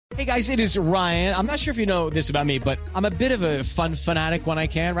Hey guys, it is Ryan. I'm not sure if you know this about me, but I'm a bit of a fun fanatic when I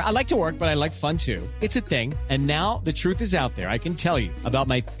can. I like to work, but I like fun too. It's a thing. And now the truth is out there. I can tell you about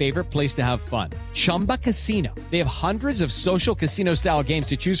my favorite place to have fun. Chumba Casino. They have hundreds of social casino style games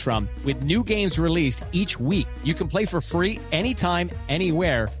to choose from with new games released each week. You can play for free anytime,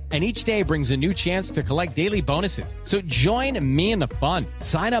 anywhere. And each day brings a new chance to collect daily bonuses. So join me in the fun.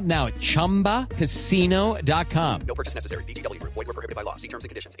 Sign up now at ChumbaCasino.com. No purchase necessary. VGW Group. Void where prohibited by law. See terms and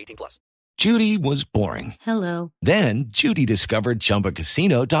conditions. 18+. Judy was boring. Hello. Then Judy discovered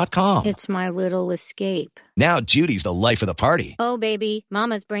ChumbaCasino.com. It's my little escape. Now Judy's the life of the party. Oh, baby,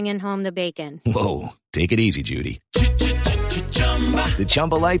 mama's bringing home the bacon. Whoa, take it easy, Judy. The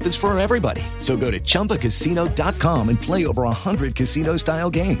Chumba life is for everybody. So go to ChumbaCasino.com and play over 100 casino-style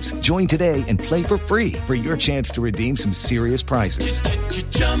games. Join today and play for free for your chance to redeem some serious prizes.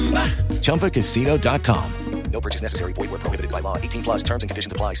 ChumbaCasino.com. No purchase necessary. Void where prohibited by law. 18+. Terms and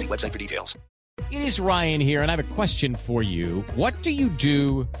conditions apply. See website for details. It is Ryan here, and I have a question for you. What do you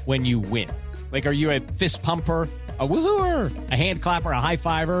do when you win? Like, are you a fist pumper, a woohooer, a hand clapper, a high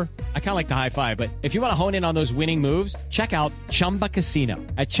fiver? I kind of like the high five, but if you want to hone in on those winning moves, check out Chumba Casino.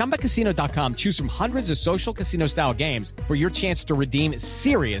 At ChumbaCasino.com, choose from hundreds of social casino-style games for your chance to redeem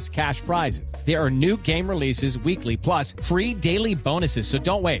serious cash prizes. There are new game releases weekly, plus free daily bonuses, so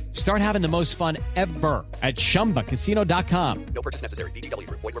don't wait. Start having the most fun ever at ChumbaCasino.com. No purchase necessary. VGW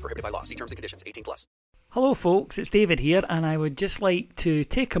Group. Void where prohibited by law. See terms and conditions. 18+. Hello folks, it's David here, and I would just like to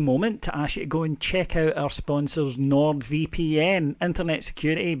take a moment to ask you to go and check out our sponsors NordVPN. Internet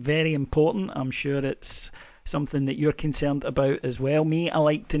security, very important. I'm sure it's something that you're concerned about as well. Me, I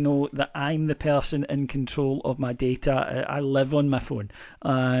like to know that I'm the person in control of my data. I live on my phone,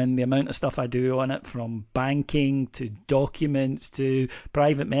 and the amount of stuff I do on it, from banking to documents to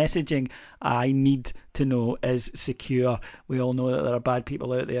private messaging, I need to know is secure. We all know that there are bad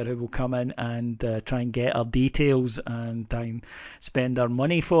people out there who will come in and try and get our details and try and spend our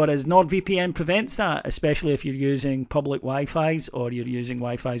money for us. NordVPN prevents that, especially if you're using public Wi-Fi's or you're using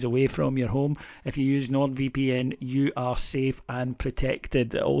Wi-Fi's away from your home. If you use NordVPN, you are safe and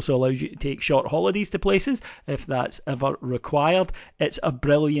protected. It also allows you to take short holidays to places if that's ever required. It's a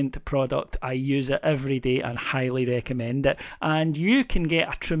brilliant product. I use it every day and highly recommend it. And you can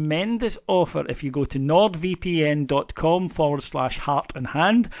get a tremendous offer if you go to nordvpn.com/heart and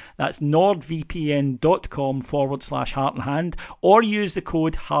hand. That's nordvpn.com/heart and hand, or use the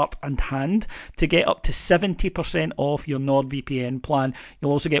code heart and hand to get up to 70% off your NordVPN plan.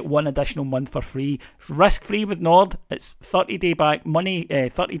 You'll also get one additional month for free. Risk free with Nord. It's 30-day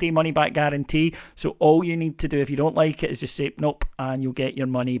money back guarantee. So all you need to do if you don't like it is just say nope, and you'll get your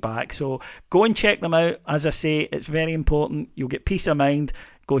money back. So go and check them out. As I say, it's very important. You'll get peace of mind.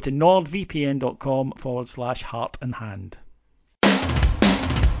 Go to nordvpn.com/heart and hand.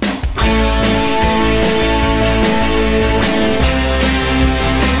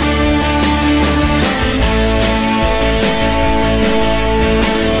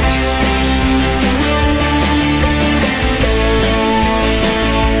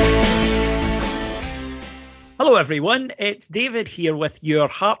 Hello everyone, it's David here with your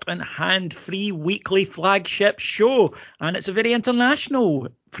Heart and Hand free weekly flagship show, and it's a very international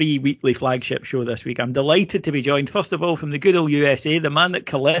free weekly flagship show this week. I'm delighted to be joined first of all from the good old USA, the man that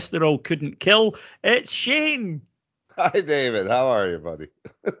cholesterol couldn't kill. It's Shane. Hi David, how are you, buddy?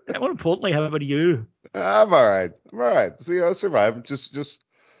 More importantly, how are you? I'm all right. See, I survived. Just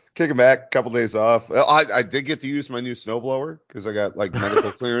kicking back, a couple days off. I did get to use my new snowblower because I got like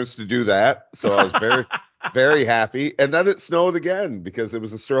medical clearance to do that, so I was very happy. And then it snowed again because it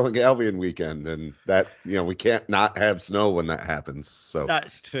was a Sterling Albion weekend, and that, we can't not have snow when that happens. So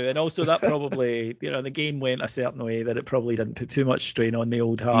that's true. And also that probably, the game went a certain way that it probably didn't put too much strain on the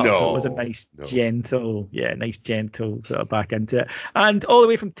old heart. So it was a nice gentle sort of back into it. And all the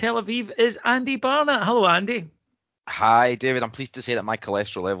way from Tel Aviv is Andy Barnett. Hello, Andy. Hi, David. I'm pleased to say that my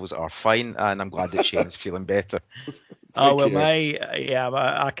cholesterol levels are fine, and I'm glad that Shane is feeling better.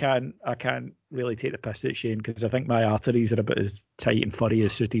 I can't really take the piss at Shane because I think my arteries are about as tight and furry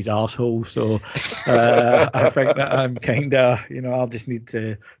as Sooty's arsehole. So I think that I'm kind of, I'll just need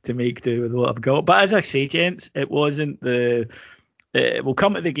to make do with what I've got. But as I say, gents, it wasn't we'll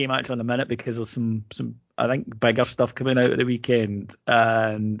come to the game actually in a minute because there's some I think bigger stuff coming out of the weekend,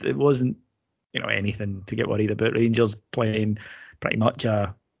 and it wasn't anything to get worried about. Rangers playing pretty much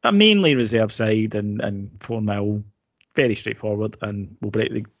a mainly reserve side and 4-0. Very straightforward, and we'll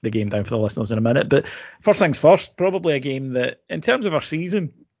break the game down for the listeners in a minute. But first things first, probably a game that, in terms of our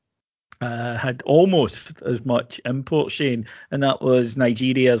season, had almost as much import, Shane, and that was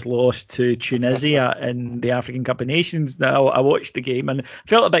Nigeria's loss to Tunisia in the African Cup of Nations. Now, I watched the game and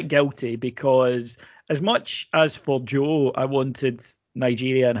felt a bit guilty because as much as for Joe, I wanted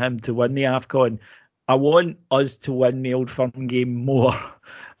Nigeria and him to win the AFCON, I want us to win the Old Firm game more.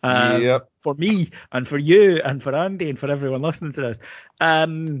 For me and for you and for Andy and for everyone listening to this.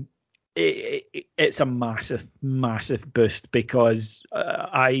 It's a massive, massive boost because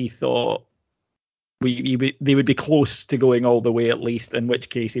I thought they would be close to going all the way at least, in which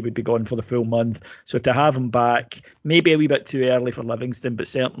case he would be gone for the full month. So to have him back, maybe a wee bit too early for Livingston, but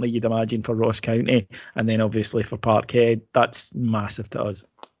certainly you'd imagine for Ross County and then obviously for Parkhead, that's massive to us.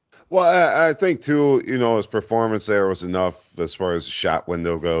 Well, I think, too, his performance there was enough as far as the shot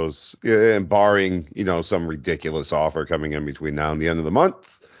window goes. And barring, some ridiculous offer coming in between now and the end of the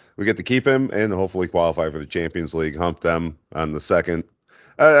month, we get to keep him and hopefully qualify for the Champions League, hump them on the second.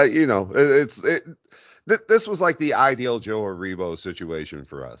 This was like the ideal Joe Aribo situation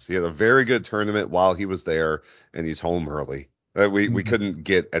for us. He had a very good tournament while he was there, and he's home early. We couldn't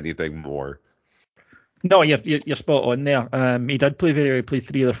get anything more. No, you're spot on there. He did play very well. He played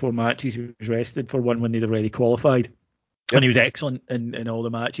 3 or 4 matches. He was rested for one when they'd already qualified. Yep. And he was excellent in all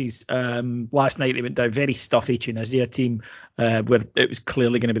the matches. Last night they went down very stuffy Tunisia team, where it was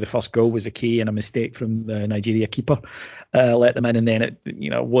clearly going to be the first goal was a key and a mistake from the Nigeria keeper. Let them in, and then it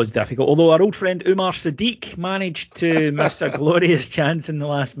was difficult. Although our old friend Umar Sadiq managed to miss a glorious chance in the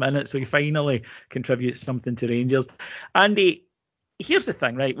last minute, so he finally contributes something to Rangers. Andy, here's the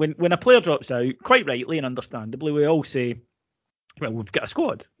thing, right? When a player drops out, quite rightly and understandably, we all say, well, we've got a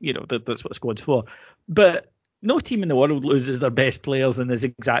squad. That's what a squad's for. But no team in the world loses their best players and is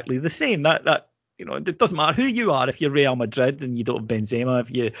exactly the same. That it doesn't matter who you are. If you're Real Madrid and you don't have Benzema,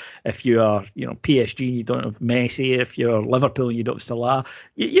 if you are PSG and you don't have Messi, if you're Liverpool and you don't have Salah,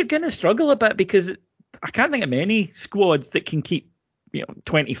 you're going to struggle a bit because I can't think of many squads that can keep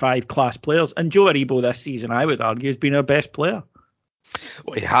 25 class players. And Joe Aribo this season, I would argue, has been our best player.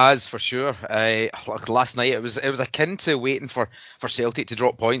 Well, he has for sure. Last night it was akin to waiting for Celtic to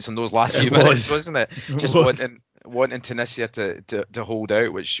drop points in those last few minutes, wasn't it? Just wanting Tunisia to hold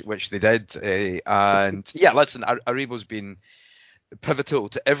out, which they did. And yeah, listen, Aribo's been pivotal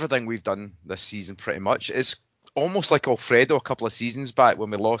to everything we've done this season. Pretty much, it's almost like Alfredo a couple of seasons back when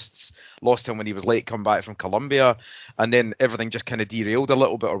we lost him when he was late come back from Colombia, and then everything just kind of derailed a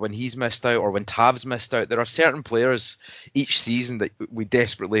little bit, or when he's missed out, or when Tav's missed out. There are certain players each season that we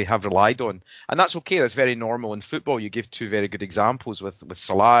desperately have relied on, and that's okay. That's very normal in football. You give 2 very good examples with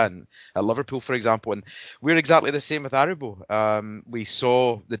Salah and at Liverpool, for example, and we're exactly the same with Aribo. We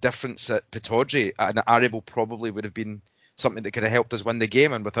saw the difference at Pittodrie, and Aribo probably would have been something that could have helped us win the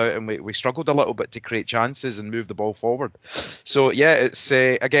game, and without him we struggled a little bit to create chances and move the ball forward. So yeah, it's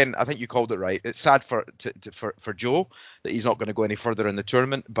again, I think you called it right. It's sad for Joe that he's not going to go any further in the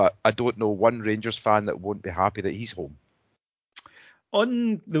tournament, but I don't know one Rangers fan that won't be happy that he's home.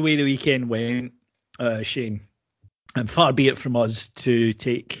 On the way the weekend went, Shane, and far be it from us to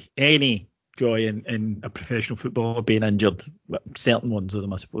take any joy in a professional footballer being injured, well, certain ones of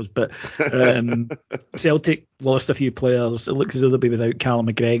them I suppose, but Celtic lost a few players. It looks as though they'll be without Callum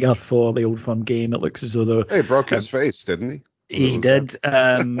McGregor for the Old Firm game. It looks as though he broke his face, didn't he? He did,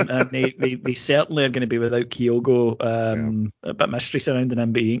 and they certainly are going to be without Kyogo. A bit mystery surrounding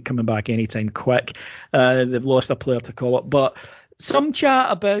him, but he ain't coming back anytime quick. They've lost a player to call up, but some chat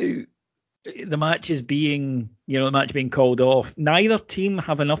about the match being called off. Neither team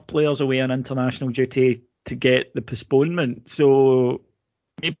have enough players away on international duty to get the postponement, so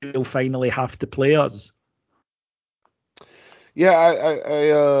maybe they'll finally have to play us.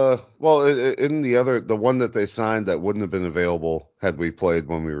 Yeah, well, in the one that they signed that wouldn't have been available had we played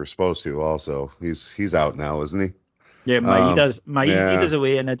when we were supposed to. Also, he's out now, isn't he? Yeah, Maeda's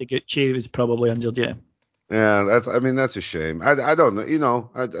away, and Ideguchi was probably injured. Yeah, that's a shame. I don't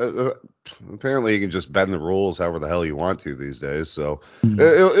know. Apparently you can just bend the rules however the hell you want to these days. So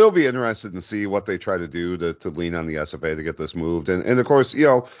it'll be interesting to see what they try to do to lean on the SFA to get this moved. And of course,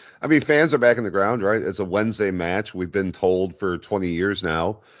 fans are back in the ground, right? It's a Wednesday match. We've been told for 20 years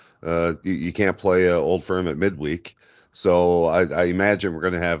now, you can't play Old Firm at midweek. So I imagine we're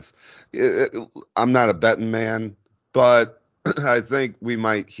going to have. I'm not a betting man, but I think we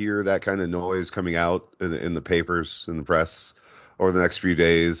might hear that kind of noise coming out in the papers, in the press, over the next few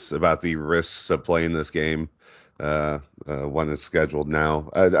days about the risks of playing this game when it's scheduled now.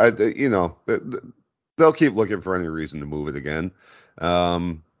 They'll keep looking for any reason to move it again.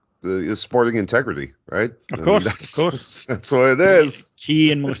 The sporting integrity, right? Of course. That's what it is.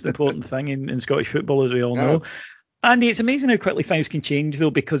 Key and most important thing in Scottish football, as we all know. Andy, it's amazing how quickly things can change,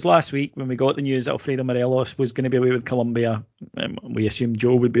 though, because last week when we got the news that Alfredo Morelos was going to be away with Colombia, we assumed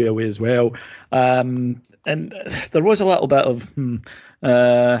Joe would be away as well. And there was a little bit of,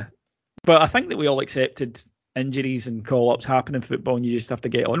 but I think that we all accepted injuries and call-ups happen in football, and you just have to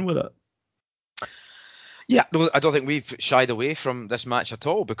get on with it. Yeah, no, I don't think we've shied away from this match at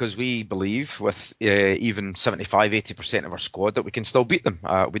all, because we believe with even 75-80% of our squad that we can still beat them.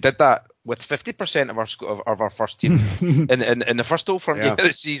 We did that with 50% of our first team in the first Old Firm game of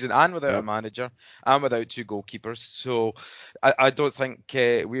the season, and without a manager and without two goalkeepers. So I don't think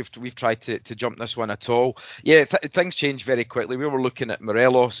we've tried to jump this one at all. Yeah, things change very quickly. We were looking at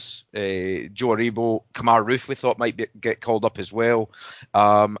Morelos, Joe Aribo, Kemar Roofe we thought might get called up as well,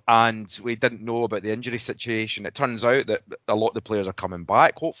 and we didn't know about the injury situation. It turns out that a lot of the players are coming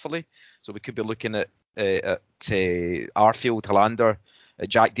back, hopefully. So we could be looking at Arfield, Hollander,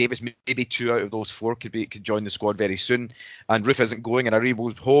 Jack Davis. Maybe 2 out of those 4 could join the squad very soon. And Roofe isn't going, and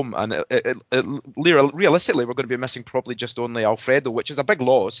Aribo's home. And realistically, we're going to be missing probably just only Alfredo, which is a big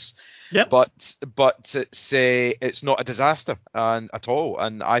loss. Yep. But it's not a disaster at all.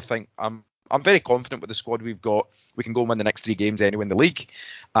 And I think I'm very confident with the squad we've got. We can go and win the next 3 games anyway in the league,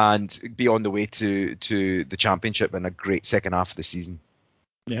 and be on the way to the championship in a great second half of the season.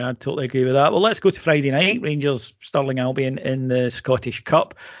 Yeah, I totally agree with that. Well, let's go to Friday night. Rangers Stirling Albion in the Scottish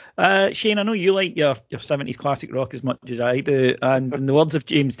Cup. Shane, I know you like your 70s classic rock as much as I do. And in the words of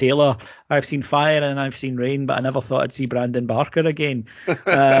James Taylor, I've seen fire and I've seen rain, but I never thought I'd see Brandon Barker again.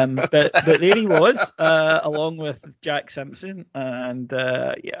 But there he was, along with Jack Simpson. And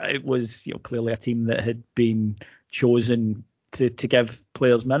it was clearly a team that had been chosen to give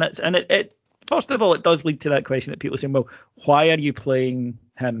players minutes. And it first of all, it does lead to that question that people are saying, well, why are you playing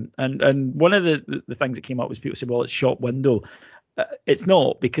him? And one of the things that came up was people say, well, it's shop window. It's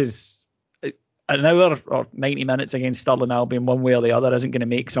not, because an hour or 90 minutes against Stirling Albion, one way or the other, isn't going to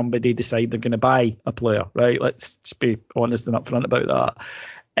make somebody decide they're going to buy a player, right? Let's just be honest and upfront about that.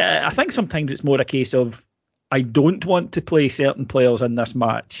 I think sometimes it's more a case of, I don't want to play certain players in this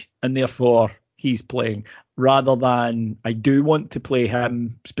match, and therefore he's playing, rather than I do want to play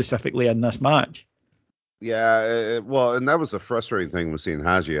him specifically in this match. Yeah, well, and that was the frustrating thing with seeing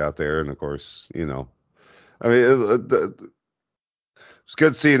Haji out there. And of course, I mean, it's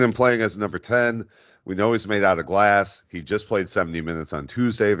good seeing him playing as number 10. We know he's made out of glass. He just played 70 minutes on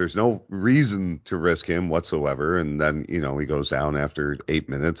Tuesday. There's no reason to risk him whatsoever. And then, he goes down after 8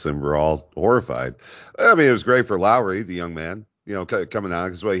 minutes, and we're all horrified. I mean, it was great for Lowry, the young man, coming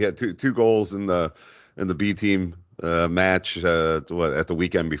out, because he had two goals in the B team match at the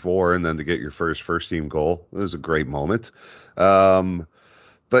weekend before, and then to get your first team goal. It was a great moment.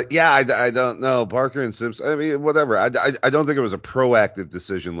 But yeah, I don't know. Barker and Simpson, I mean, whatever. I don't think it was a proactive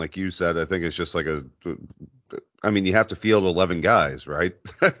decision like you said. I think it's just like you have to field 11 guys, right?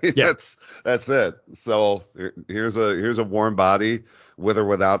 Yeah. That's it. So here's a warm body with or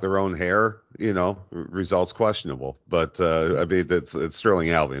without their own hair, results questionable. But I mean, it's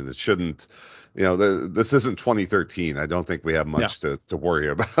Stirling Albion. It shouldn't, this isn't 2013. I don't think we have much to worry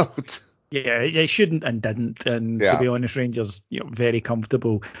about. Yeah, it shouldn't and didn't. And to be honest, Rangers, very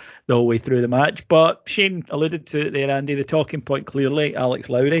comfortable the whole way through the match. But Shane alluded to it there, Andy, the talking point clearly, Alex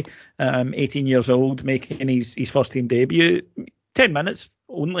Lowry, 18 years old, making his first team debut, 10 minutes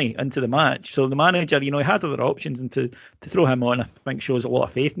only into the match. So the manager, he had other options, and to throw him on, I think, shows a lot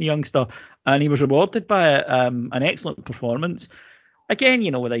of faith in the youngster. And he was rewarded by an excellent performance.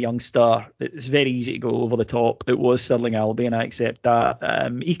 Again, with a young star, it's very easy to go over the top. It was Stirling Albion, I accept that.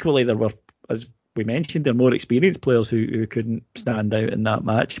 Equally, there were, as we mentioned, there were more experienced players who couldn't stand out in that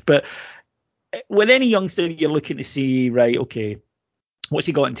match. But with any youngster, you're looking to see, right, okay, what's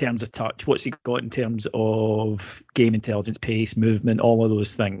he got in terms of touch? What's he got in terms of game intelligence, pace, movement, all of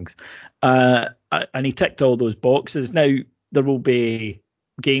those things? And he ticked all those boxes. Now, there will be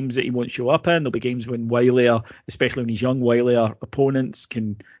games that he won't show up in. There'll be games when wilier, especially when he's young, wilier opponents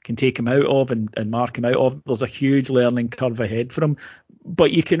can take him out of and mark him out of. There's a huge learning curve ahead for him,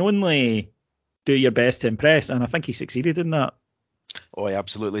 but you can only do your best to impress, and I think he succeeded in that. Oh, he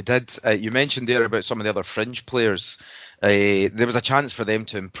absolutely did. You mentioned there about some of the other fringe players. There was a chance for them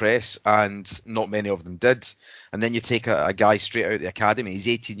to impress, and not many of them did. And then you take a guy straight out of the academy. He's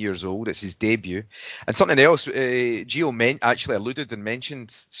 18 years old. It's his debut. And something else, Gio actually alluded and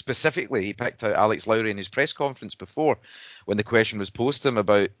mentioned specifically, he picked out Alex Lowry in his press conference before, when the question was posed to him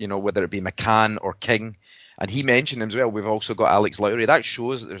about, whether it be McCann or King. And he mentioned him as well, we've also got Alex Lowry. That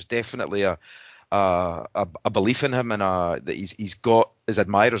shows that there's definitely a a belief in him, and that he's got his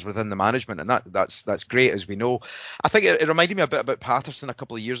admirers within the management, and that's great, as we know. I think it reminded me a bit about Patterson a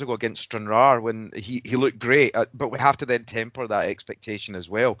couple of years ago against Stranraer when he looked great, but we have to then temper that expectation as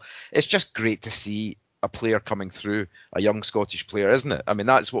well. It's just great to see a player coming through, a young Scottish player, isn't it? I mean,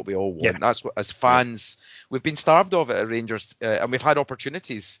 that's what we all want. Yeah. That's what, as fans, we've been starved of it at Rangers, and we've had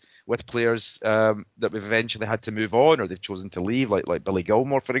opportunities with players that we've eventually had to move on, or they've chosen to leave, like Billy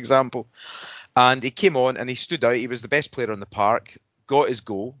Gilmore, for example. And he came on and he stood out. He was the best player on the park, got his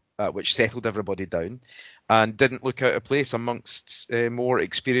goal, which settled everybody down, and didn't look out of place amongst more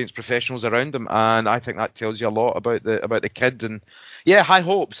experienced professionals around him. And I think that tells you a lot about the kid. And yeah, high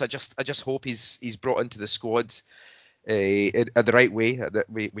hopes. I just hope he's brought into the squad the right way. That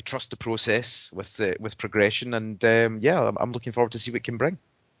we trust the process with progression. And I'm looking forward to see what it can bring.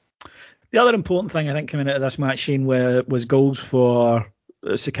 The other important thing I think coming out of this match, Shane, was goals for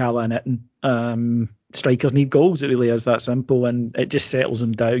Sakala and Itten. Strikers need goals. It really is that simple, and it just settles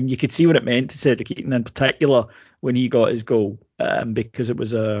them down. You could see what it meant to Cedric Itten in particular when he got his goal, because it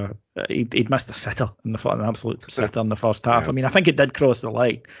was he'd missed a sitter in an absolute sitter in the first half. Yeah. I mean, I think it did cross the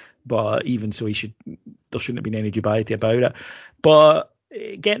line, but even so, there shouldn't have been any dubiety about it. But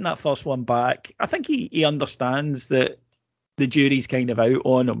getting that first one back, I think he understands that the jury's kind of out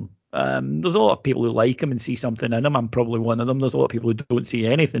on him. There's a lot of people who like him and see something in him. I'm probably one of them. There's a lot of people who don't see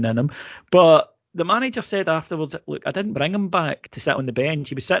anything in him. But the manager said afterwards, look, I didn't bring him back to sit on the bench.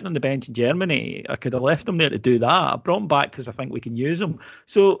 He was sitting on the bench in Germany. I could have left him there to do that. I brought him back because I think we can use him.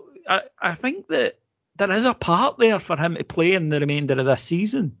 So I think that there is a part there for him to play in the remainder of this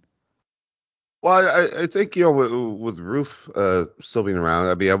season. Well, I think, with Roof still being around,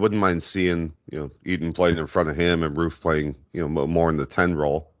 I mean, I wouldn't mind seeing, Eden playing in front of him and Roof playing, more in the 10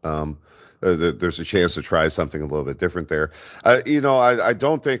 role. There's a chance to try something a little bit different there. I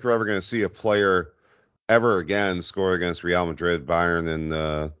don't think we're ever going to see a player ever again score against Real Madrid, Bayern,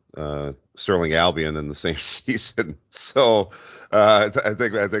 and Sterling Albion in the same season. So I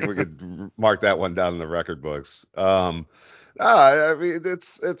think we could mark that one down in the record books. I mean,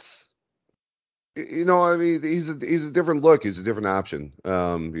 it's. He's a different look. He's a different option.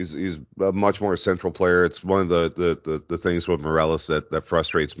 He's a much more central player. It's one of the things with Morelos that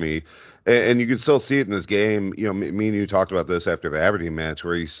frustrates me, and you can still see it in this game. Me and you talked about this after the Aberdeen match,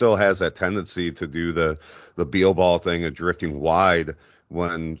 where he still has that tendency to do the Beal ball thing of drifting wide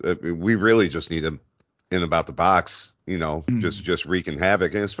when we really just need him in about the box. Just wreaking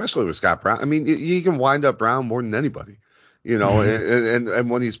havoc, and especially with Scott Brown. I mean, he can wind up Brown more than anybody. And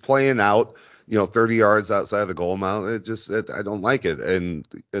when he's playing out, 30 yards outside of the goal mount, I don't like it. And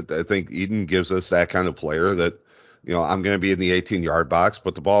I think Eden gives us that kind of player that, I'm going to be in the 18-yard box,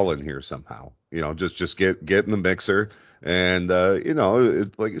 put the ball in here somehow. Just get in the mixer. And,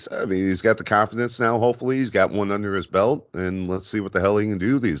 like you said, I mean, he's got the confidence now. Hopefully he's got one under his belt, and let's see what the hell he can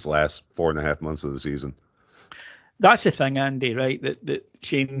do these last 4.5 months of the season. That's the thing, Andy, right, that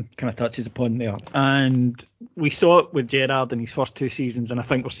Shane kind of touches upon there. And we saw it with Gerrard in his first 2 seasons, and I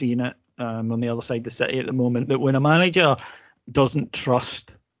think we're seeing it on the other side of the city at the moment, that when a manager doesn't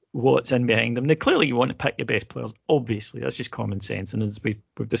trust what's in behind them, clearly you want to pick your best players, obviously, that's just common sense, and as we've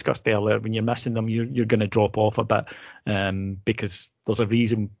discussed earlier, when you're missing them, you're going to drop off a bit, because there's a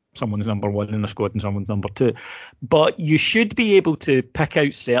reason someone's number 1 in the squad and someone's number 2. But you should be able to pick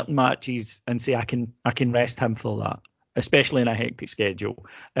out certain matches and say, I can rest him for that, especially in a hectic schedule.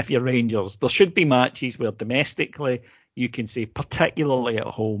 If you're Rangers, there should be matches where domestically you can say, particularly at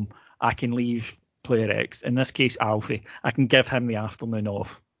home, I can leave player X, in this case Alfie, I can give him the afternoon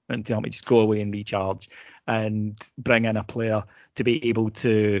off and tell me just go away and recharge, and bring in a player to be able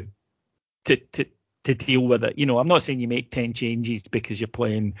to deal with it. I'm not saying you make 10 changes because you're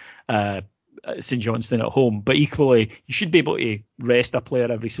playing St Johnstone at home, but equally you should be able to rest a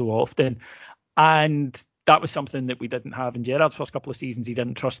player every so often. And that was something that we didn't have in Gerrard's first couple of seasons. He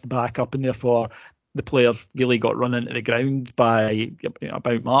didn't trust the backup, and therefore the players really got run into the ground by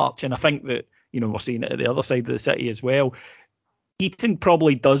about March. And I think that, we're seeing it at the other side of the city as well. Eaton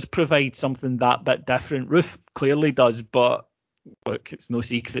probably does provide something that bit different. Roof clearly does, but look, it's no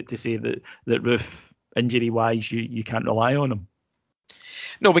secret to say that Roof, injury-wise, you can't rely on him.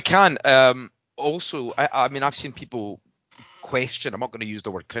 No, we can. Also, I mean, I've seen people question, I'm not going to use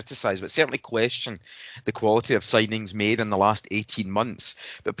the word criticise, but certainly question the quality of signings made in the last 18 months.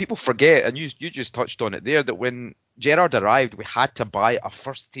 But people forget, and you just touched on it there, that when Gerrard arrived, we had to buy a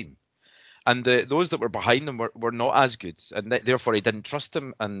first team. And those that were behind him were not as good. And therefore he didn't trust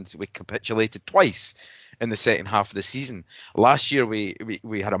him, and we capitulated twice in the second half of the season. Last year, we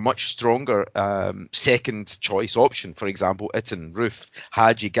had a much stronger second choice option. For example, Itten, Roof,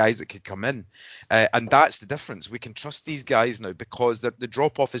 Hadji, guys that could come in. And that's the difference. We can trust these guys now because the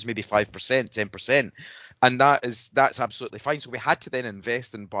drop-off is maybe 5%, 10%. And that's absolutely fine. So we had to then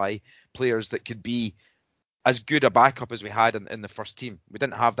invest and buy players that could be as good a backup as we had in the first team. We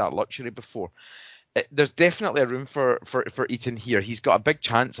didn't have that luxury before. There's definitely a room for Itten here. He's got a big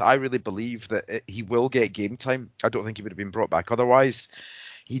chance. I really believe that he will get game time. I don't think he would have been brought back otherwise.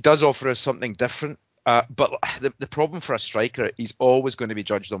 He does offer us something different. But the problem for a striker, he's always going to be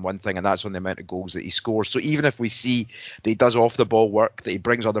judged on one thing, and that's on the amount of goals that he scores. So even if we see that he does off the ball work, that he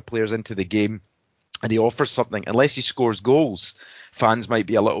brings other players into the game, and he offers something, unless he scores goals, fans might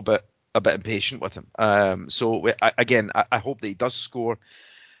be a bit impatient with him. I hope that he does score,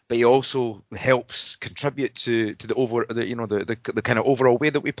 but he also helps contribute to the kind of overall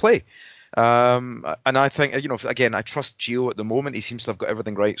way that we play. And I think, I trust Gio at the moment. He seems to have got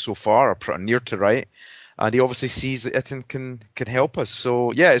everything right so far, or pretty near to right. And he obviously sees that Itten can help us.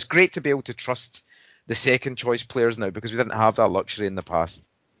 So, yeah, it's great to be able to trust the second choice players now because we didn't have that luxury in the past.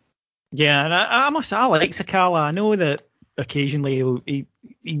 Yeah, and I like Sakala. I know that occasionally he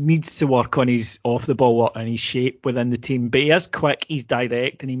needs to work on his off-the-ball work and his shape within the team, but he is quick, he's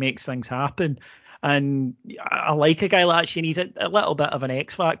direct, and he makes things happen. And I like a guy like Shane. He's a little bit of an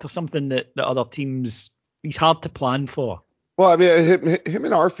X factor, something that other teams, he's hard to plan for. Well, I mean, him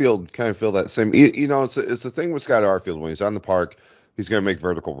and Arfield kind of feel that same. It's the thing with Scott Arfield. When he's on the park, he's going to make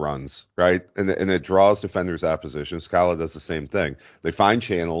vertical runs, right? And it draws defenders out of position. Scala does the same thing. They find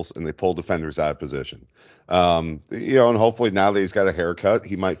channels and they pull defenders out of position. And hopefully now that he's got a haircut,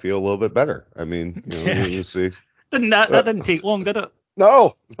 he might feel a little bit better. I mean, we'll see. That didn't take long, did it?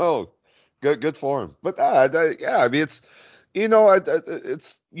 No. Good for him. But I mean, it's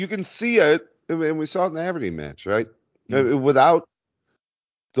it's you can see it, and we saw it in the Aberdeen match, right? Mm-hmm. Without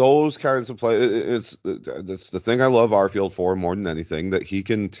those kinds of play, it's the thing I love Arfield for more than anything, that he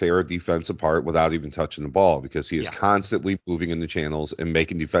can tear a defense apart without even touching the ball because he is constantly moving in the channels and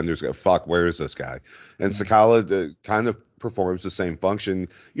making defenders go, fuck, where is this guy? And Sakala kind of performs the same function,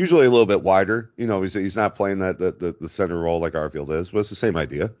 usually a little bit wider. He's not playing the center role like Arfield is, but it's the same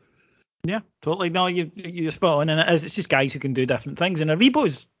idea. Yeah, totally. No, you're spot on, and it's just guys who can do different things. And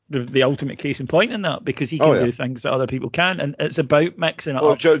Aribo's the ultimate case in point in that because he can do things that other people can't, and it's about mixing it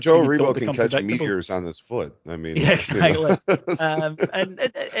up. Joe Aribo can catch meteors on his foot. I mean, yeah, exactly. And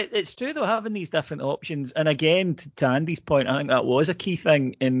it's true though, having these different options. And again, to Andy's point, I think that was a key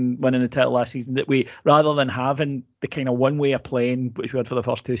thing in winning the title last season, that we, rather than having the kind of one way of playing which we had for the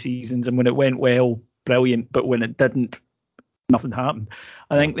first two seasons, and when it went well, brilliant, but when it didn't, nothing happened.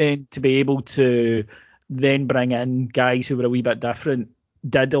 I think then to be able to then bring in guys who were a wee bit different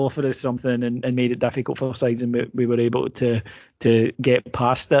did offer us something and made it difficult for sides, and we were able to get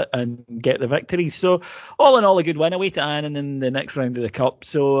past it and get the victories. So all in all, a good win away to Annan in the next round of the Cup.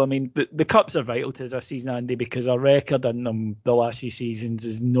 So I mean, the Cups are vital to us this season, Andy, because our record in them the last few seasons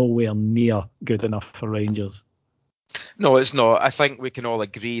is nowhere near good enough for Rangers. No, it's not. I think we can all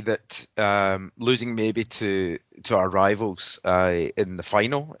agree that losing maybe to our rivals in the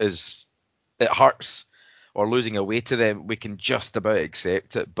final it hurts, or losing away to them, we can just about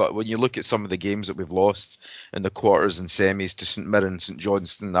accept it. But when you look at some of the games that we've lost in the quarters and semis to St Mirren, St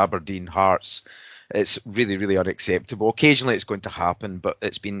Johnstone, Aberdeen, Hearts, it's really, really unacceptable. Occasionally it's going to happen, but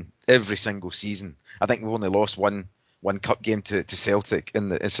it's been every single season. I think we've only lost one cup game to Celtic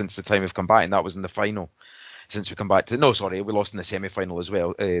since the time we've come back, and that was in the final. Since we come back to we lost in the semi-final as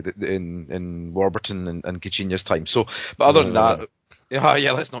well in Warburton and Coutinho's time. So, but other than that,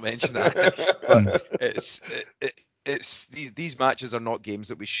 let's not mention that. But it's these matches are not games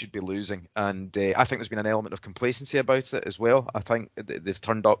that we should be losing, and I think there's been an element of complacency about it as well. I think they've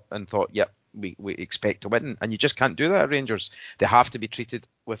turned up and thought, yep, we expect to win, and you just can't do that at Rangers. They have to be treated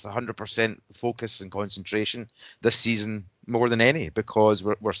with 100% focus and concentration this season more than any, because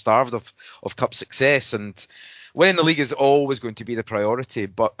we're starved of cup success, and winning the league is always going to be the priority.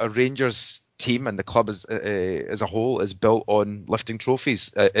 But a Rangers team and the club as a whole is built on lifting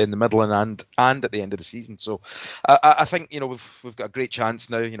trophies in the middle and at the end of the season. So I think we've got a great chance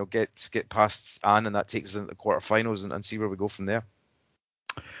now. Get past Anne, and that takes us into the quarterfinals and see where we go from there.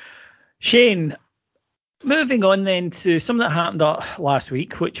 Shane, moving on then to something that happened last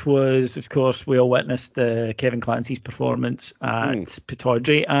week, which was, of course, we all witnessed Kevin Clancy's performance at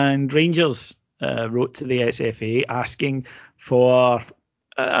Pittodrie, and Rangers wrote to the SFA asking for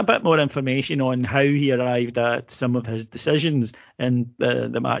a bit more information on how he arrived at some of his decisions in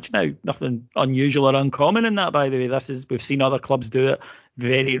the match. Now, nothing unusual or uncommon in that, by the way. We've seen other clubs do it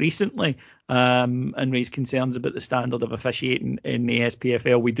very recently, and raise concerns about the standard of officiating in the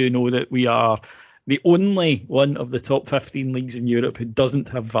SPFL. We do know that we are the only one of the top 15 leagues in Europe who doesn't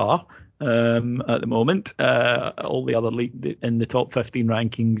have VAR at the moment. All the other leagues in the top 15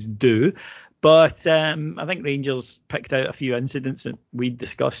 rankings do. But I think Rangers picked out a few incidents that we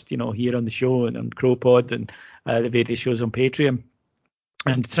discussed, here on the show and on CrowPod and the various shows on Patreon,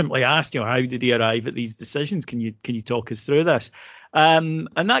 and simply asked, how did he arrive at these decisions? Can you talk us through this? And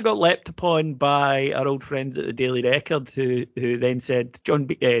that got leapt upon by our old friends at the Daily Record, who then said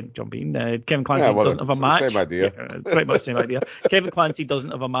Kevin Clancy doesn't have a match. Same idea. Pretty much same idea. Kevin Clancy doesn't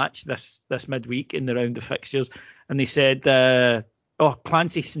have a match this midweek in the round of fixtures, and they said.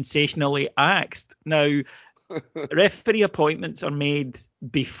 Clancy sensationally axed. Now, referee appointments are made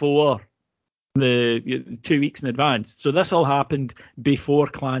before the 2 weeks in advance. So this all happened before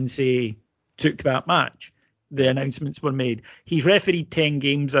Clancy took that match. The announcements were made. He's refereed 10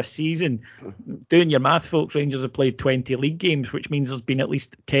 games this season. Doing your math, folks, Rangers have played 20 league games, which means there's been at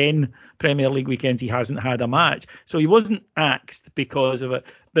least 10 Premier League weekends he hasn't had a match. So he wasn't axed because of it.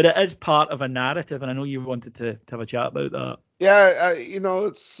 But it is part of a narrative, and I know you wanted to have a chat about that. Yeah,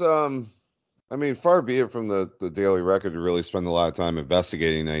 it's far be it from the Daily Record to really spend a lot of time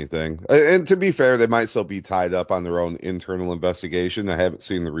investigating anything. And to be fair, they might still be tied up on their own internal investigation. I haven't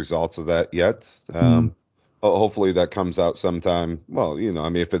seen the results of that yet. Hopefully that comes out sometime. Well,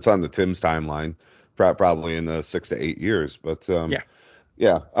 if it's on the Tim's timeline, probably in 6 to 8 years. But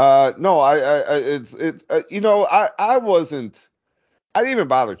yeah. No, I didn't even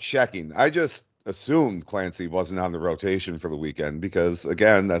bother checking. I just assumed Clancy wasn't on the rotation for the weekend because,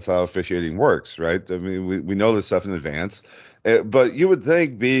 again, that's how officiating works, right? I mean, we know this stuff in advance. But you would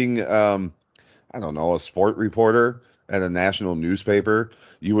think being, a sport reporter at a national newspaper,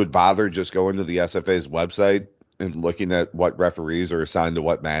 you would bother just going to the SFA's website and looking at what referees are assigned to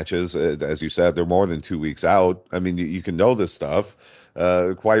what matches. As you said, they're more than 2 weeks out. I mean, you can know this stuff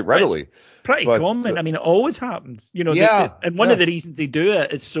quite readily. Pretty common. It always happens. And one of the reasons they do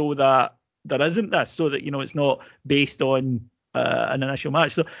it is so that there isn't this, so that it's not based on an initial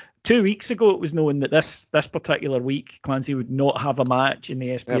match. So 2 weeks ago, it was known that this particular week, Clancy would not have a match in the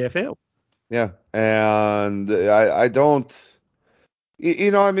SPFL. Yeah, and I don't.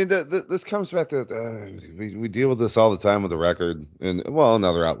 This comes back to we deal with this all the time with the Record and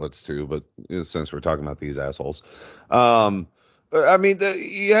other outlets too. But since we're talking about these assholes.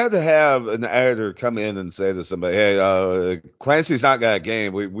 You had to have an editor come in and say to somebody, hey, Clancy's not got a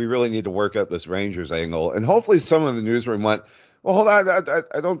game. We really need to work up this Rangers angle. And hopefully someone in the newsroom went, well, hold on.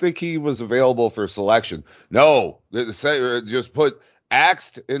 I don't think he was available for selection. No, just put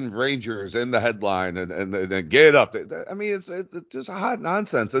axed in Rangers in the headline and get it up. It's just hot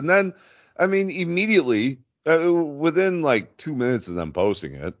nonsense. And then, immediately within like 2 minutes of them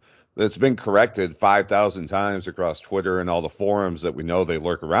posting it, it's been corrected 5,000 times across Twitter and all the forums that we know they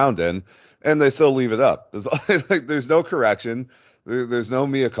lurk around in, and they still leave it up. There's no correction. There's no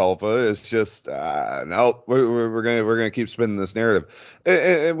mea culpa. It's just no. We're gonna keep spinning this narrative,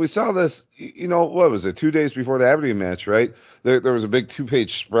 and we saw this. What was it? 2 days before the Aberdeen match, right? There was a big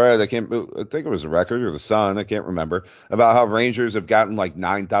 2-page spread. I think it was the Record or the Sun. I can't remember, about how Rangers have gotten like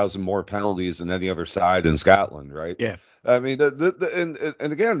 9,000 more penalties than any other side in Scotland, right? Yeah. And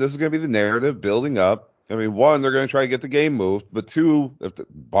again, this is going to be the narrative building up. One, they're going to try to get the game moved, but two,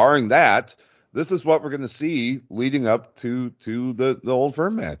 barring that, this is what we're going to see leading up to the Old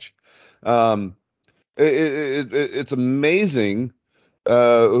Firm match. It's amazing.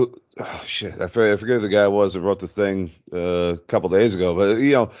 I forget who the guy was that wrote the thing a couple days ago, but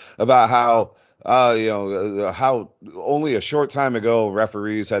about how only a short time ago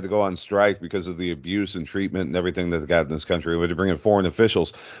referees had to go on strike because of the abuse and treatment and everything that they got in this country. We had to bring in foreign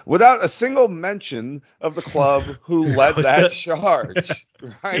officials without a single mention of the club who led that charge,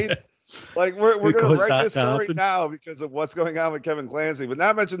 right? Like we're going to write this story now because of what's going on with Kevin Clancy, but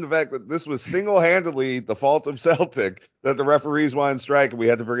not mention the fact that this was single-handedly the fault of Celtic that the referees went on strike and we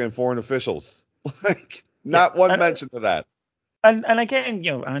had to bring in foreign officials. Not one mention to that. And again,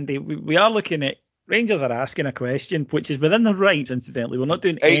 Andy, we are looking at Rangers are asking a question, which is within their rights, incidentally. We're not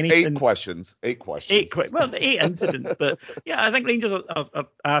doing anything. Eight questions. 8 incidents. But yeah, I think Rangers are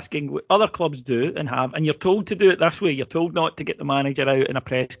asking what other clubs do and have, and you're told to do it this way. You're told not to get the manager out in a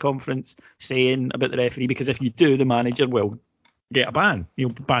press conference saying about the referee, because if you do, the manager will get a ban.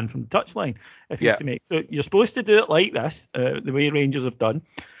 You'll be banned from the touchline if he's to make. So you're supposed to do it like this, the way Rangers have done.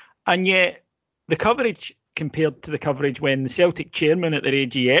 And yet the coverage compared to the coverage when the Celtic chairman at their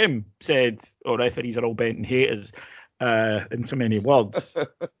AGM said, referees are all bent and haters, in so many words.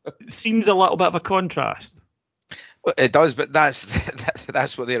 It seems a little bit of a contrast. Well, it does, but that's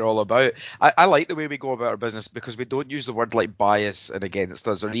what they're all about. I like the way we go about our business because we don't use the word like bias and against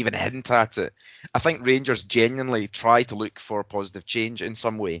us or even hint at it. I think Rangers genuinely try to look for positive change in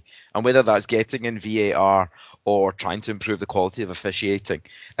some way, and whether that's getting in VAR or trying to improve the quality of officiating,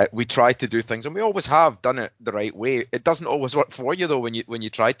 we try to do things, and we always have done it the right way. It doesn't always work for you though when you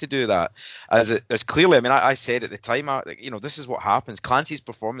try to do that. As clearly, I mean, I said at the time, this is what happens. Clancy's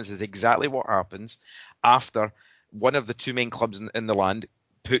performance is exactly what happens after one of the two main clubs in the land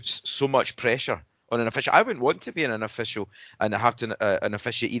puts so much pressure on an official. I wouldn't want to be an official and have to an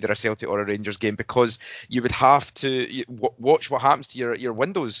officiate either a Celtic or a Rangers game, because you would have to watch what happens to your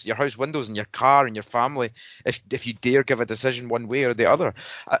windows, your house windows, and your car and your family if you dare give a decision one way or the other.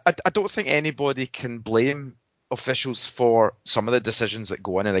 I don't think anybody can blame officials for some of the decisions that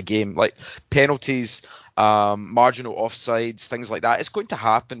go on in a game, like penalties, marginal offsides, things like that. It's going to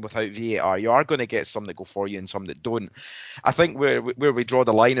happen without VAR. You are going to get some that go for you and some that don't. I think where we draw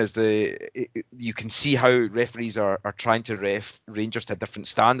the line is you can see how referees are trying to ref Rangers to a different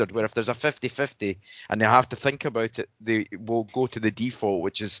standard, where if there's a 50-50 and they have to think about it, they will go to the default,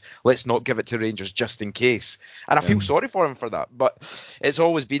 which is let's not give it to Rangers just in case. And I feel sorry for them for that, but it's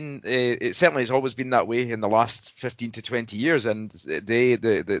always been, it certainly has always been that way in the last 15 to 20 years, and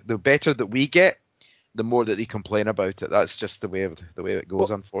the better that we get, the more that they complain about it. That's just the way it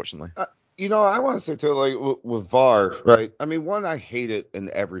goes, unfortunately. I want to say too, like with VAR, right? I mean, I hate it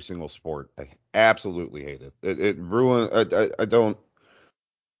in every single sport. I absolutely hate it. It ruins. I don't.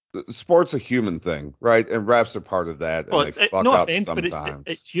 Sport's a human thing, right? And refs are part of that, and they fuck no up offense, sometimes. But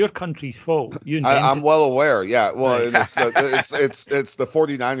it's your country's fault. I'm well aware. Yeah, well, it's the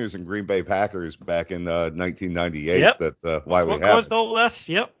 49ers and Green Bay Packers back in 1998. Yep. That's why we have caused all this.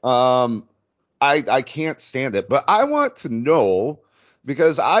 Yep. I can't stand it, but I want to know,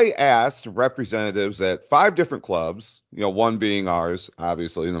 because I asked representatives at 5 different clubs, one being ours,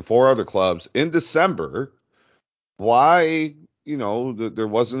 obviously, and then 4 other clubs in December, why, there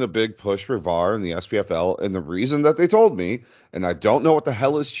wasn't a big push for VAR in the SPFL. And the reason that they told me, and I don't know what the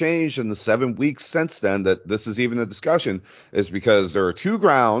hell has changed in the 7 weeks since then that this is even a discussion, is because there are 2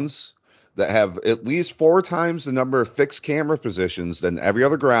 grounds that have at least 4 times the number of fixed camera positions than every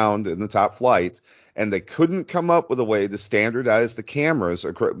other ground in the top flight, and they couldn't come up with a way to standardize the cameras.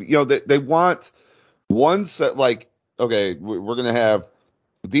 They want one set, like, okay, we're going to have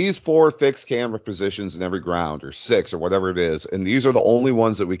these 4 fixed camera positions in every ground, or 6, or whatever it is, and these are the only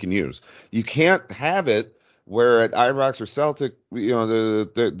ones that we can use. You can't have it where at Ibrox or Celtic,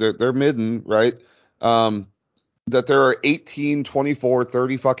 they're midden, right? That there are 18, 24,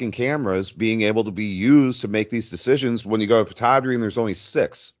 30 fucking cameras being able to be used to make these decisions when you go to Pataudry and there's only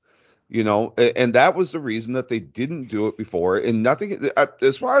 6, and that was the reason that they didn't do it before. And nothing,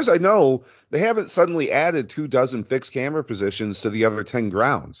 as far as I know, they haven't suddenly added 24 fixed camera positions to the other 10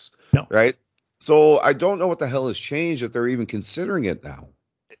 grounds. No. Right? So I don't know what the hell has changed if they're even considering it now.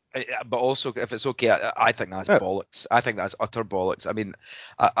 But also, if it's okay, I think that's bollocks. I think that's utter bollocks. I mean,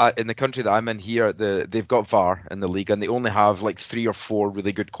 in the country that I'm in here, they've got VAR in the league, and they only have like 3 or 4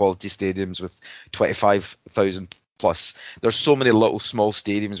 really good quality stadiums with 25,000 plus. There's so many little small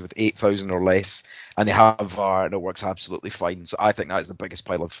stadiums with 8,000 or less, and they have VAR, and it works absolutely fine. So I think that is the biggest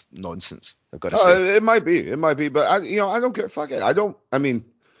pile of nonsense, I've got to say. It might be, but I don't care. Fuck it. I mean,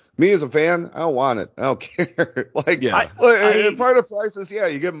 me as a fan, I don't want it. I don't care. Part of price is,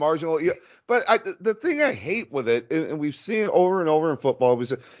 you get marginal. But the thing I hate with it, and we've seen over and over in football,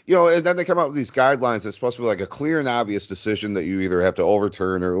 and then they come out with these guidelines that's supposed to be like a clear and obvious decision that you either have to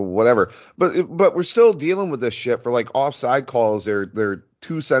overturn or whatever. But we're still dealing with this shit for like offside calls. They're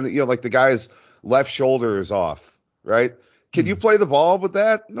 2 centimeters, like the guy's left shoulder is off, right? Can you play the ball with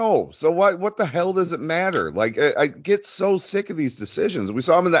that? No. So what the hell does it matter? Like, I get so sick of these decisions. We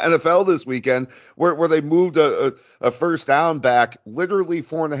saw them in the NFL this weekend where they moved a first down back literally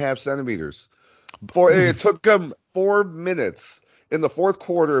 4.5 centimeters. It took them 4 minutes in the fourth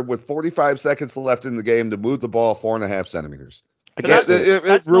quarter with 45 seconds left in the game to move the ball 4.5 centimeters. I guess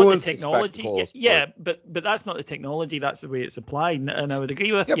it ruins the technology. But that's not the technology. That's the way it's applied. And I would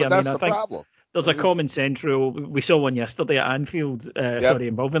agree with you. But that's the problem. There's a common sense rule. We saw one yesterday at Anfield,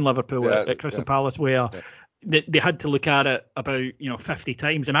 involving Liverpool at Crystal Palace, where they had to look at it about 50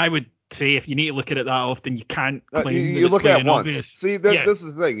 times. And I would say if you need to look at it that often, you can't claim you look at it once. Obvious. See, this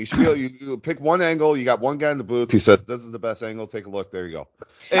is the thing. You should you pick one angle. You got one guy in the booth. He says, "This is the best angle. Take a look." There you go.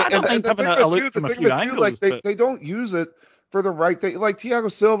 I don't mind having a look from a few angles. They don't use it for the right thing. Like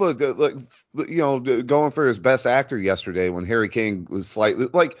Thiago Silva, going for his best actor yesterday when Harry Kane was slightly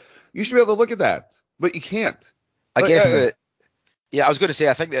like, you should be able to look at that, but you can't. I guess I was going to say,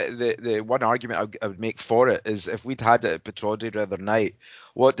 I think that the one argument I would make for it is if we'd had it at Petrodi the other night,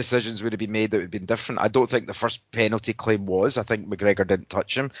 what decisions would have been made that would have been different? I don't think the first penalty claim was. I think McGregor didn't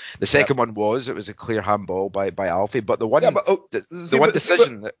touch him. The second one was. It was a clear handball by Alfie. But the one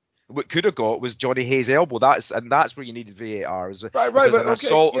decision that what could have got was Johnny Hayes' elbow. That's where you needed VAR. Right, but an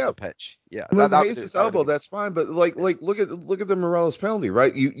assault on the pitch. Yeah, Hayes' elbow, that's fine. But look at the Morelos penalty,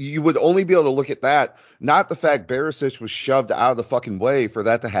 right? You would only be able to look at that, not the fact Barisic was shoved out of the fucking way for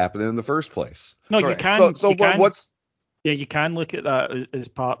that to happen in the first place. No, Correct. you can. What's Yeah, you can look at that as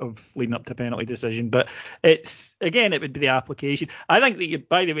part of leading up to a penalty decision, but it would be the application. I think that,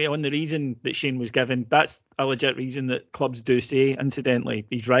 by the way, on the reason that Shane was given, that's a legit reason that clubs do say, incidentally,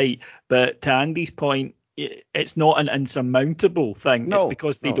 he's right. But to Andy's point, it's not an insurmountable thing. No, it's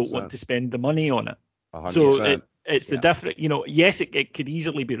because they don't want to spend the money on it. 100%. So it's the different, yes, it could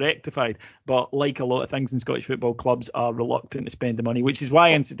easily be rectified, but like a lot of things in Scottish football, clubs are reluctant to spend the money, which is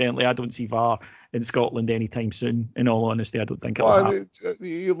why, incidentally, I don't see VAR in Scotland anytime soon. In all honesty, I don't think it'll happen.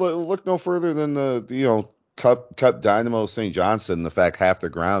 You look no further than the Cup Dynamo St. Johnstone, the fact half the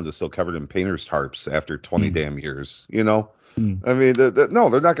ground is still covered in painters tarps after 20 damn years. I mean, no,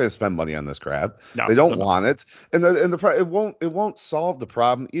 they're not going to spend money on this crap. No, they don't want it, and it won't solve the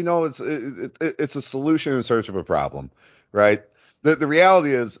problem. It's a solution in search of a problem, right? The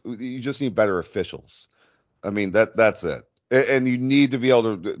reality is you just need better officials. I mean, that's it, and you need to be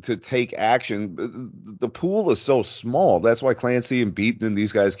able to take action. The pool is so small. That's why Clancy and Beaton and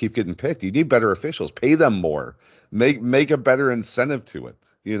these guys keep getting picked. You need better officials. Pay them more. Make a better incentive to it.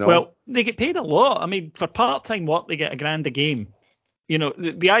 Well, they get paid a lot. I mean, for part-time work, they get $1,000 a game.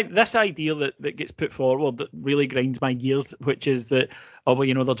 This idea that gets put forward that really grinds my gears, which is that,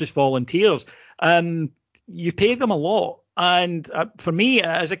 they're just volunteers. You pay them a lot, and for me,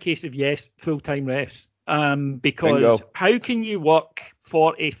 it is a case of yes, full-time refs. Because how can you work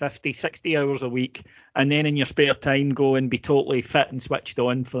 40, 50, 60 hours a week and then in your spare time go and be totally fit and switched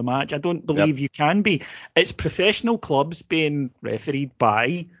on for the match? I don't believe you can be. It's professional clubs being refereed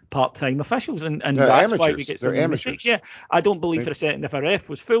by part-time officials, and that's amateurs. Why we get so many mistakes. Yeah, I don't believe for a second if a ref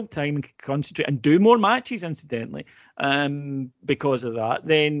was full-time and could concentrate and do more matches, incidentally, because of that,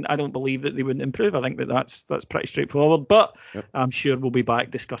 then I don't believe that they wouldn't improve. I think that's pretty straightforward, but I'm sure we'll be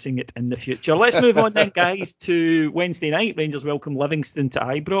back discussing it in the future. Let's move on then, guys, to Wednesday night. Rangers welcome Livingston to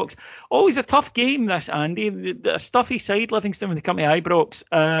Ibrox. Always a tough game, this, Andy. A stuffy side, Livingston, when they come to Ibrox,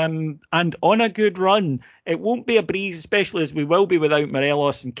 and on a good run. It won't be a breeze, especially as we will be without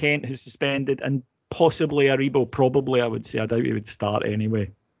Morelos and Kent, who's suspended, and possibly Aribo. Probably, I would say. I doubt he would start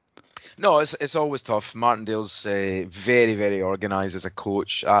anyway. No, it's always tough. Martindale's very, very organised as a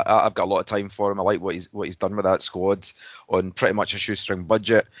coach. I've got a lot of time for him. I like what he's done with that squad on pretty much a shoestring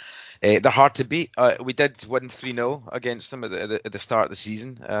budget. They're hard to beat. We did win 3-0 against them at the start of the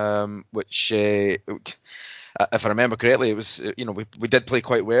season, which, if I remember correctly, it was we did play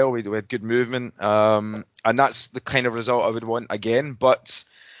quite well. We had good movement, and that's the kind of result I would want again. But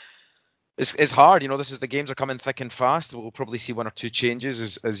it's hard. The games are coming thick and fast. We'll probably see one or two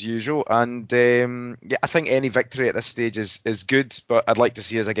changes as usual. And I think any victory at this stage is good. But I'd like to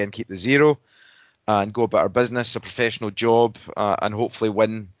see us again keep the 0 and go about our business, a professional job, and hopefully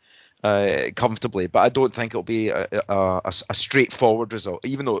win comfortably. But I don't think it'll be a straightforward result,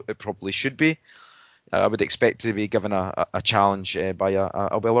 even though it probably should be. I would expect to be given a challenge by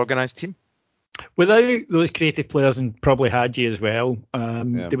a well-organised team. Without those creative players, and probably Hadji as well,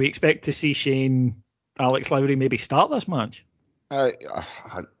 do we expect to see Shane, Alex Lowry maybe start this match? I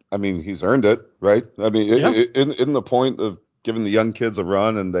mean, he's earned it, right? I mean, in the point of giving the young kids a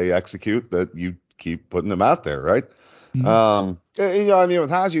run and they execute, that you keep putting them out there, right? Mm-hmm. I mean, with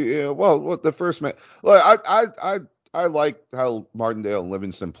Hadji, the first match, look, I like how Martindale and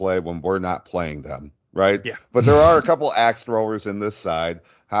Livingston play when we're not playing them, right? Yeah. But there are a couple axe throwers in this side.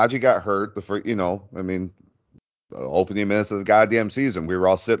 Hadji got hurt opening minutes of the goddamn season. We were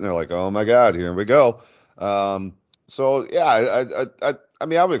all sitting there like, oh my God, here we go. I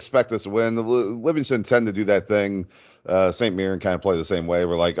would expect this to win. The Livingston tend to do that thing. St. Mirren kind of play the same way.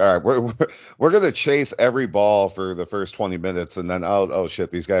 We're like, all right, we're going to chase every ball for the first 20 minutes, and then oh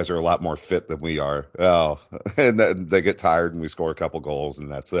shit, these guys are a lot more fit than we are. And then they get tired, and we score a couple goals,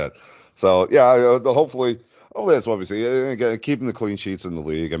 and that's it. So hopefully that's what we see. Again, keeping the clean sheets in the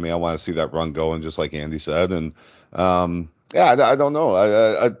league. I mean, I want to see that run going, just like Andy said. And I don't know.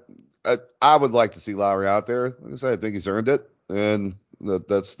 I would like to see Lowry out there. Like I said, I think he's earned it, and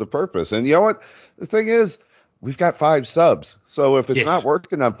that's the purpose. And you know what? The thing is, we've got 5 subs. So if it's Yes. not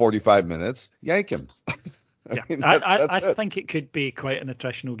working on 45 minutes, yank him. I think it could be quite an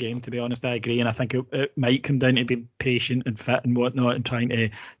attritional game, to be honest. I agree, and I think it might come down to being patient and fit and whatnot and trying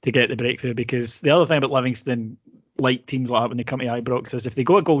to get the breakthrough, because the other thing about Livingston, like teams like that when they come to Ibrox, is if they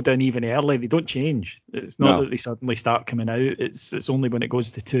go a goal down even early, they don't change. It's not that they suddenly start coming out. It's only when it goes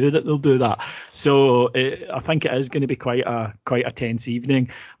to 2 that they'll do that. So I think it is going to be quite a tense evening.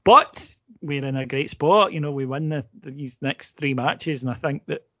 But we're in a great spot. We win these next 3 matches, and I think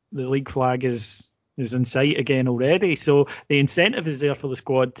that the league flag is in sight again already. So the incentive is there for the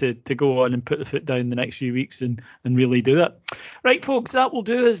squad to go on and put the foot down the next few weeks and really do it. Right, folks, that will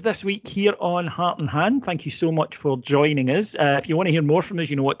do us this week here on Heart and Hand. Thank you so much for joining us. If you want to hear more from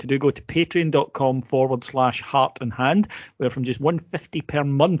us, you know what to do. Go to patreon.com/Heart and Hand, where from just $1.50 per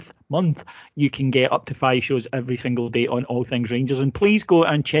month, you can get up to 5 shows every single day on all things Rangers. And please go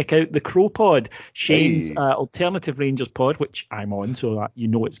and check out the Crow Pod, Shane's alternative Rangers pod, which I'm on, so that you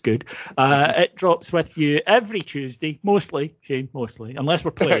know it's good. It drops with you every Tuesday, mostly, Shane, unless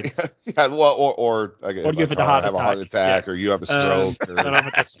we're playing. or you have a heart attack, or you have a stroke. Or, I'm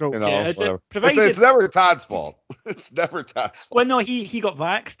having a stroke. It's never Todd's fault. It's never Todd's fault. Well, no, he got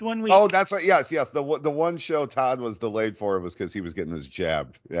vaxxed 1 week. Oh, that's right. Yes. The one show Todd was delayed for was because he was getting his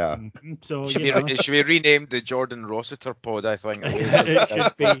jab. Yeah. So should we rename the Jordan Rossiter pod? I think it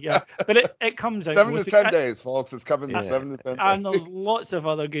should be. Yeah, but it comes out 7 to 10 days, folks. It's coming in 7 to 10 days. And there's lots of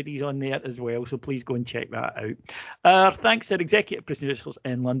other goodies on there as well. So please go and check that out. Thanks to our executive producers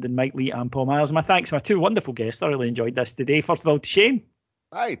in London, Mike Lee and Paul Miles. My thanks to my 2 wonderful guests. Thoroughly enjoyed this today. First of all, to Shane.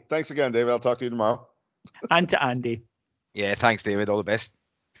 Hi. Thanks again, David. I'll talk to you tomorrow. And to Andy. Yeah, thanks, David. All the best.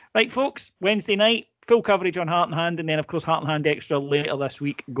 Right, folks, Wednesday night, full coverage on Heart and Hand, and then, of course, Heart and Hand Extra later this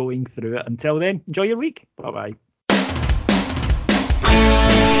week going through it. Until then, enjoy your week. Bye-bye.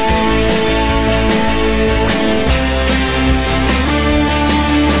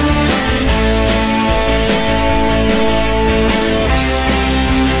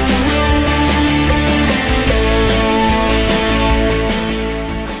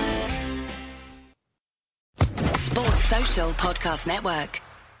 Sports Social Podcast Network.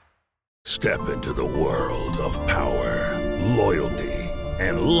 Step into the world of power, loyalty,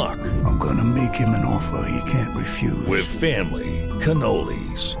 and luck. I'm gonna make him an offer he can't refuse. With family,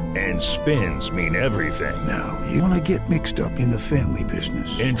 cannolis, and spins mean everything. Now, you wanna get mixed up in the family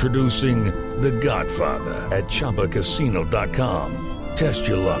business. Introducing The Godfather at ChumbaCasino.com. Test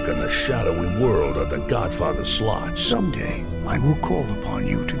your luck in the shadowy world of The Godfather slot. Someday, I will call upon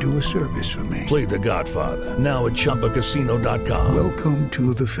you to do a service for me. Play The Godfather now at ChumbaCasino.com. Welcome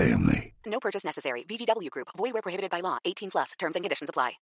to the family. No purchase necessary. VGW Group. Void where prohibited by law. 18+. Terms and conditions apply.